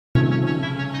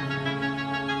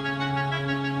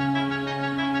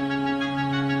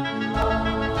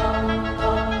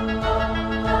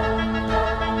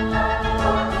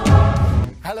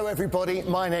everybody,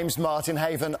 my name's Martin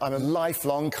Haven. I'm a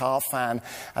lifelong car fan,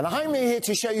 and I'm here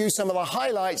to show you some of the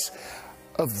highlights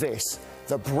of this,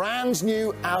 the brand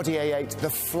new Audi A8, the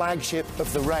flagship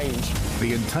of the range.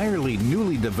 The entirely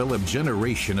newly developed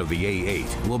generation of the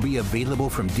A8 will be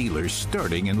available from dealers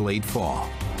starting in late fall.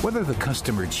 Whether the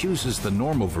customer chooses the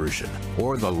normal version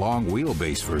or the long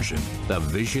wheelbase version, the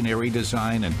visionary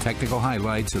design and technical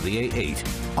highlights of the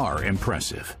A8 are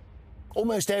impressive.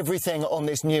 Almost everything on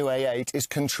this new A8 is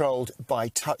controlled by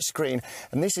touchscreen,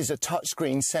 and this is a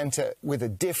touchscreen centre with a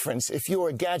difference. If you're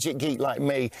a gadget geek like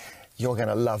me, you're going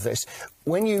to love this.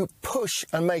 When you push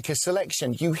and make a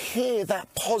selection, you hear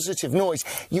that positive noise.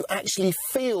 You actually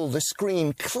feel the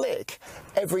screen click.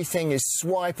 Everything is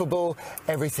swipeable,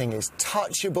 everything is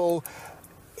touchable.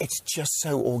 It's just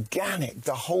so organic.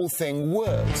 The whole thing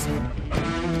works.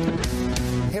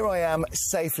 Here I am,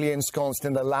 safely ensconced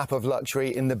in the lap of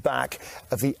luxury in the back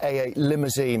of the A8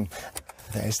 limousine.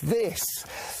 There's this.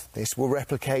 This will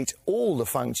replicate all the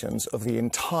functions of the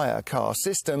entire car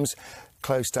systems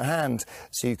close to hand.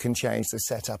 So you can change the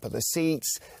setup of the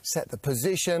seats, set the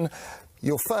position.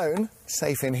 Your phone,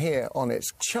 safe in here on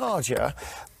its charger,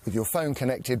 with your phone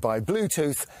connected by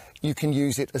Bluetooth, you can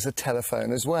use it as a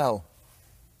telephone as well.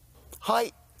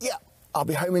 Hi, yeah, I'll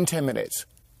be home in 10 minutes.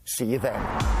 See you then.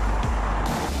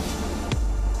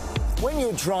 When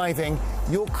you're driving,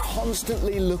 you're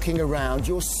constantly looking around.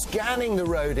 You're scanning the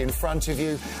road in front of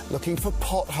you, looking for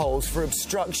potholes, for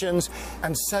obstructions,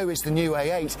 and so is the new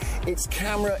A8. Its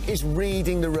camera is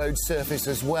reading the road surface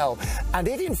as well, and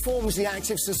it informs the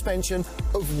active suspension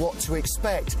of what to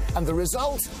expect. And the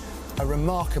result? A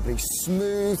remarkably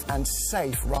smooth and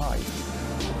safe ride.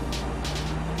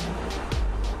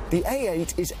 The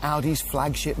A8 is Audi's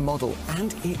flagship model,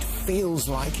 and it feels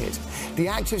like it. The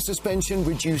active suspension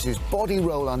reduces body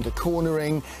roll under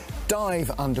cornering, dive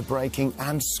under braking,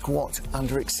 and squat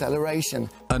under acceleration.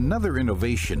 Another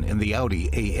innovation in the Audi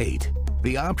A8,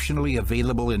 the optionally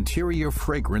available interior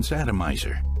fragrance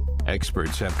atomizer.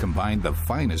 Experts have combined the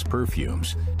finest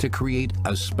perfumes to create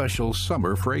a special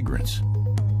summer fragrance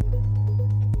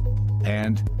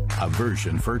and a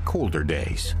version for colder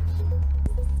days.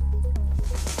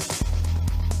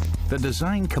 The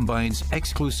design combines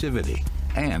exclusivity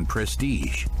and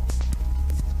prestige.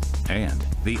 And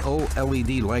the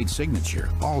OLED light signature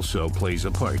also plays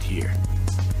a part here.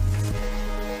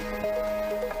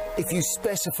 If you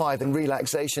specify the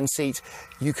relaxation seat,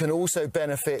 you can also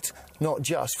benefit not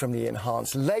just from the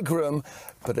enhanced legroom,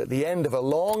 but at the end of a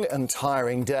long and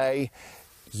tiring day,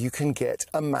 you can get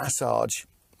a massage.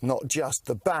 Not just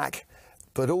the back,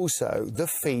 but also the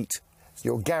feet.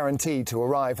 You're guaranteed to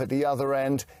arrive at the other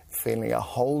end feeling a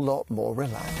whole lot more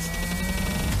relaxed.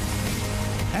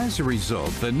 As a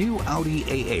result, the new Audi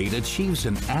A8 achieves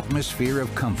an atmosphere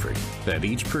of comfort that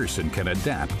each person can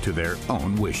adapt to their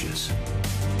own wishes.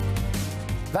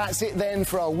 That's it then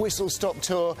for our whistle-stop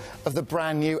tour of the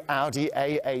brand new Audi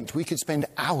A8. We could spend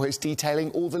hours detailing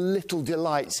all the little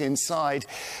delights inside.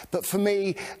 But for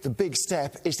me, the big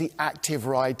step is the active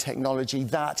ride technology.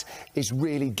 That is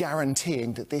really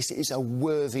guaranteeing that this is a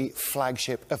worthy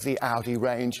flagship of the Audi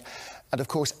range. And of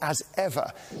course, as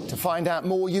ever, to find out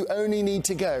more, you only need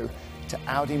to go to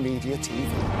Audi Media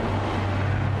TV.